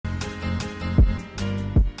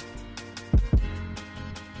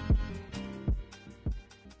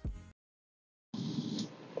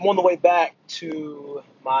I'm on the way back to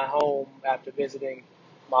my home after visiting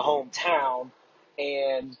my hometown,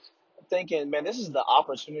 and I'm thinking, man, this is the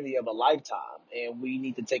opportunity of a lifetime, and we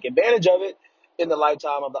need to take advantage of it in the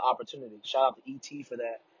lifetime of the opportunity. Shout out to ET for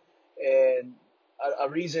that. And a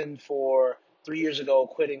reason for 3 years ago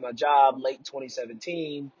quitting my job late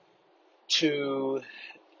 2017 to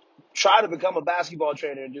try to become a basketball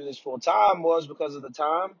trainer and do this full time was because of the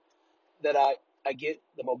time that I get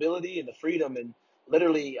the mobility and the freedom, and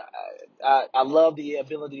literally I love the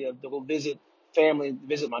ability to go visit family,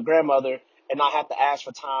 visit my grandmother, and not have to ask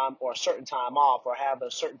for time or a certain time off or have a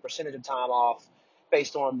certain percentage of time off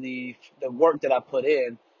based on the work that I put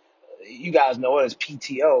in. You guys know it as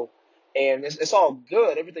PTO, and it's all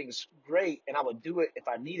good. Everything's great, and I would do it if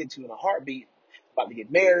I needed to in a heartbeat. About to get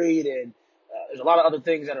married, and there's a lot of other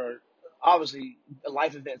things that are obviously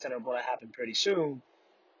life events that are going to happen pretty soon,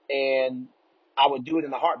 and I would do it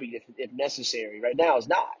in a heartbeat if necessary. Right now, it's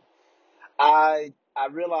not. I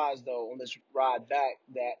realized though on this ride back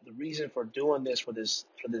that the reason for doing this for this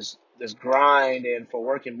grind and for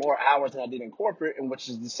working more hours than I did in corporate, and which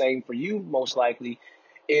is the same for you most likely,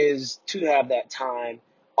 is to have that time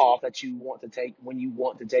off that you want to take when you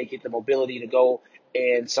want to take it, the mobility to go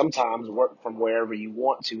and sometimes work from wherever you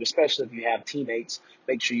want to, especially if you have teammates.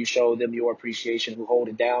 Make sure you show them your appreciation who hold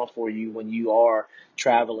it down for you when you are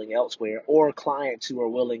traveling elsewhere, or clients who are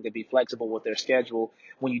willing to be flexible with their schedule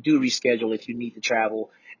when you do reschedule if you need to travel,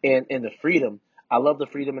 and the freedom. I love the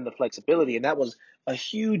freedom and the flexibility, and that was a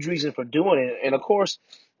huge reason for doing it. And of course,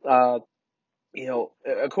 uh,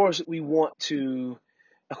 of course we want to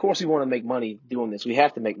make money doing this. We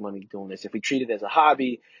have to make money doing this. If we treat it as a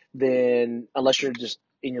hobby, then unless you're just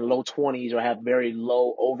in your low 20s or have very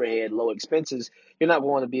low overhead, low expenses, you're not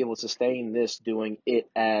going to be able to sustain this doing it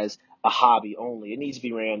as a hobby only. It needs to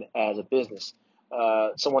be ran as a business.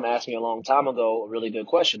 Someone asked me a long time ago a really good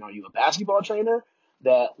question. Are you a basketball trainer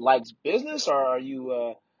that likes business, or are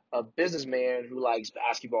you a businessman who likes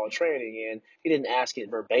basketball training? And he didn't ask it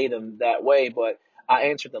verbatim that way, but I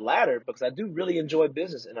answered the latter because I do really enjoy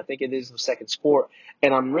business, and I think it is the second sport.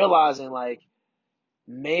 And I'm realizing, like,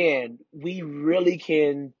 man, we really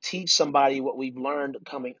can teach somebody what we've learned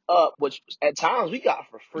coming up, which at times we got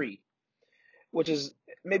for free, which is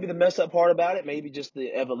maybe the messed up part about it, maybe just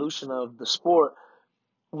the evolution of the sport.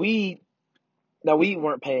 We Now, we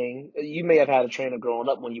weren't paying. You may have had a trainer growing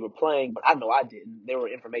up when you were playing, but I know I didn't. There were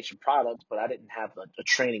information products, but I didn't have a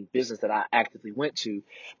training business that I actively went to.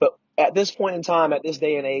 But at this point in time, at this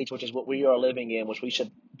day and age, which is what we are living in, which we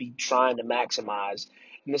should be trying to maximize,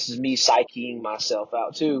 and this is me psyching myself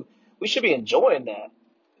out too, we should be enjoying that.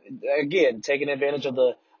 Again, taking advantage of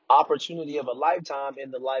the opportunity of a lifetime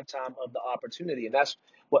in the lifetime of the opportunity. And that's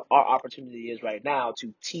what our opportunity is right now,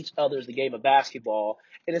 to teach others the game of basketball.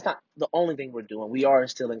 And it's not the only thing we're doing. We are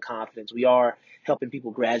instilling confidence. We are helping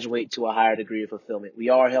people graduate to a higher degree of fulfillment. We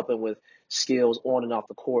are helping with skills on and off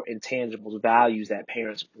the court, intangibles, values that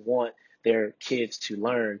parents want their kids to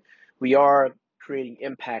learn. We are creating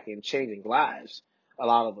impact and changing lives, a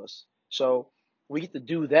lot of us. So we get to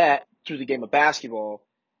do that through the game of basketball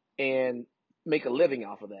and make a living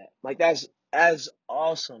off of that. Like, that's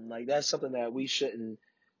awesome. Like, that's something that we shouldn't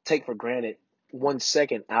take for granted 1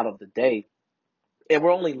 second out of the day. And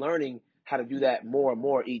we're only learning how to do that more and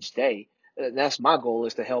more each day. And that's my goal,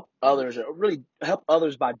 is to help others, or really help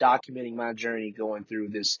others by documenting my journey going through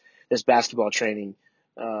this basketball training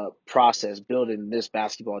process, building this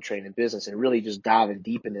basketball training business, and really just diving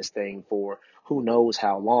deep in this thing for who knows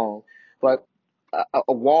how long. But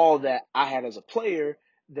a wall that I had as a player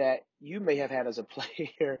that you may have had as a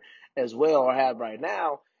player as well, or have right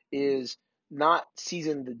now, is not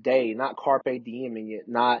seizing the day, not carpe dieming it,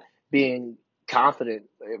 not being confident.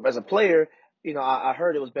 As a player, I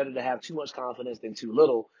heard it was better to have too much confidence than too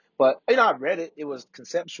little. But, I read it. It was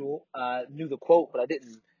conceptual. I knew the quote, but I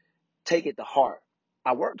didn't take it to heart.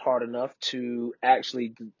 I worked hard enough to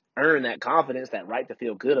actually earn that confidence, that right to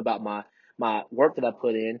feel good about my work that I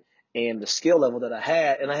put in and the skill level that I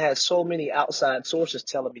had. And I had so many outside sources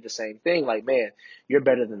telling me the same thing, like, man, you're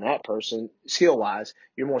better than that person skill wise.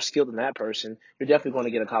 You're more skilled than that person. You're definitely going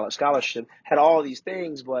to get a college scholarship. Had all these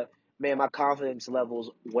things, but man, my confidence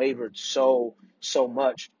levels wavered so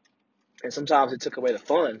much. And sometimes it took away the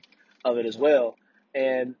fun of it as well.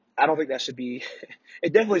 And I don't think that should be,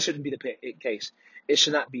 it definitely shouldn't be the case. It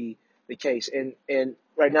should not be the case. And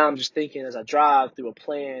right now I'm just thinking, as I drive through, a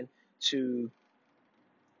plan to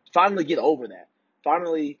finally get over that,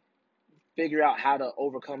 finally figure out how to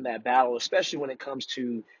overcome that battle, especially when it comes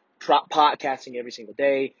to podcasting every single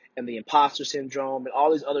day, and the imposter syndrome and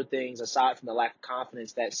all these other things, aside from the lack of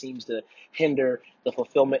confidence that seems to hinder the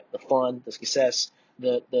fulfillment, the fun, the success,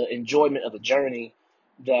 the enjoyment of the journey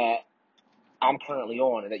that I'm currently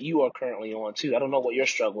on and that you are currently on too. I don't know what your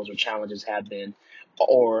struggles or challenges have been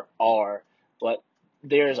or are, but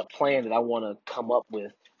there's a plan that I want to come up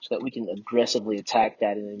with so that we can aggressively attack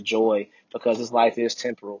that and enjoy, because this life is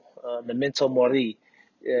temporal. Memento mori,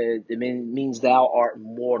 means thou art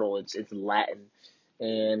mortal. It's Latin,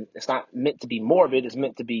 and it's not meant to be morbid. It's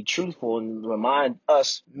meant to be truthful and remind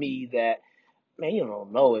me that, man, you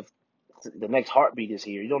don't know if the next heartbeat is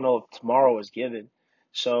here. You don't know if tomorrow is given,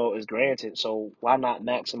 so is granted. So why not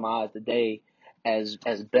maximize the day as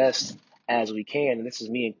best as we can? And this is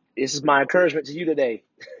me. This is my encouragement to you today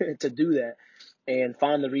to do that and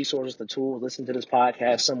find the resources, the tools, listen to this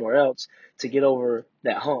podcast somewhere else to get over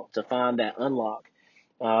that hump, to find that unlock.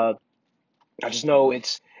 I just know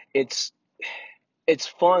it's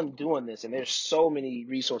fun doing this, and there's so many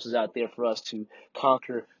resources out there for us to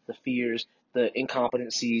conquer the fears, the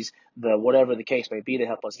incompetencies, the whatever the case may be, to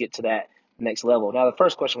help us get to that next level. Now, the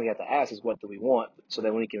first question we have to ask is, what do we want? So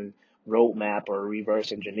that we can roadmap or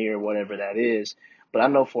reverse engineer whatever that is. But I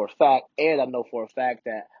know for a fact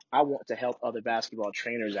that I want to help other basketball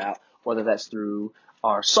trainers out, whether that's through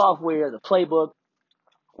our software, the playbook,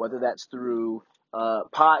 whether that's through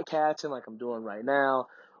podcasting like I'm doing right now,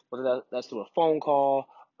 whether that's through a phone call,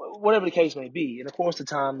 whatever the case may be. And of course, the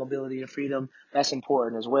time, mobility, and freedom, that's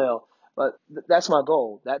important as well. But that's my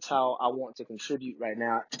goal. That's how I want to contribute right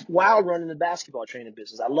now while running the basketball training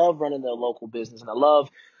business. I love running the local business, and I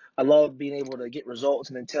love being able to get results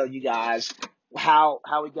and then tell you guys how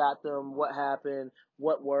we got them, what happened,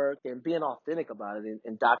 what worked, and being authentic about it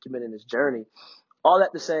and documenting this journey. All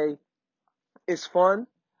that to say, it's fun.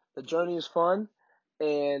 The journey is fun,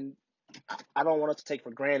 and I don't want us to take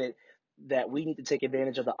for granted that we need to take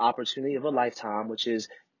advantage of the opportunity of a lifetime, which is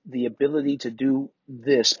the ability to do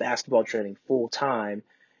this basketball training full time.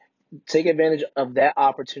 Take advantage of that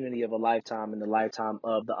opportunity of a lifetime and the lifetime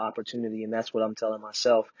of the opportunity. And that's what I'm telling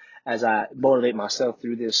myself as I motivate myself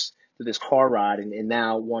through this car ride and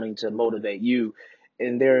now wanting to motivate you.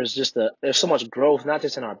 And there's so much growth, not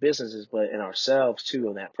just in our businesses, but in ourselves too,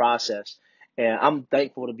 in that process. And I'm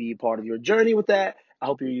thankful to be a part of your journey with that. I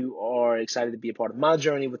hope you are excited to be a part of my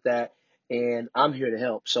journey with that. And I'm here to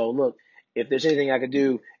help. So look, if there's anything I can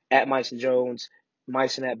do, at Myson Jones,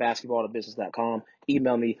 Myson at basketballtobusiness.com.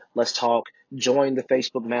 Email me. Let's talk. Join the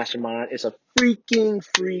Facebook Mastermind. It's a freaking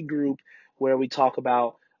free group where we talk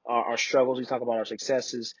about our struggles. We talk about our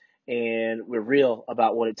successes. And we're real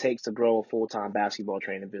about what it takes to grow a full-time basketball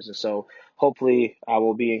training business. So hopefully I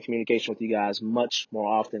will be in communication with you guys much more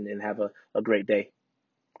often and have a great day.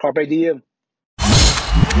 Carpe diem.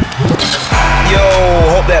 Yo,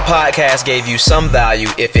 hope that podcast gave you some value.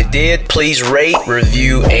 If it did, please rate,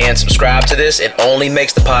 review, and subscribe to this. It only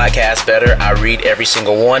makes the podcast better. I read every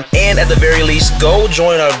single one. And at the very least, go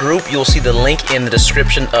join our group. You'll see the link in the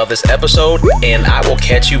description of this episode, and I will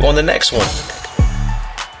catch you on the next one.